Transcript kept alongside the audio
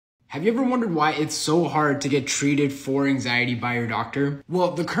Have you ever wondered why it's so hard to get treated for anxiety by your doctor?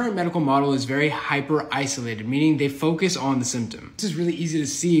 Well, the current medical model is very hyper-isolated, meaning they focus on the symptom. This is really easy to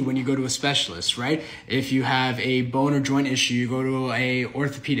see when you go to a specialist, right? If you have a bone or joint issue, you go to a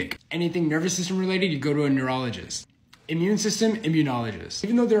orthopedic. Anything nervous system related, you go to a neurologist. Immune system, immunologist.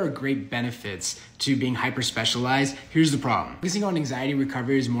 Even though there are great benefits to being hyper-specialized, here's the problem. Focusing on anxiety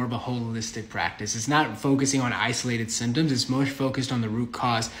recovery is more of a holistic practice. It's not focusing on isolated symptoms, it's more focused on the root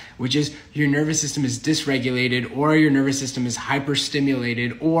cause, which is your nervous system is dysregulated, or your nervous system is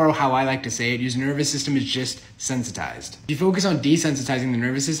hyperstimulated, or how I like to say it, your nervous system is just sensitized. If you focus on desensitizing the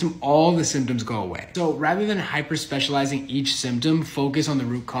nervous system, all the symptoms go away. So rather than hyper-specializing each symptom, focus on the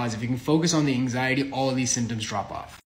root cause. If you can focus on the anxiety, all of these symptoms drop off.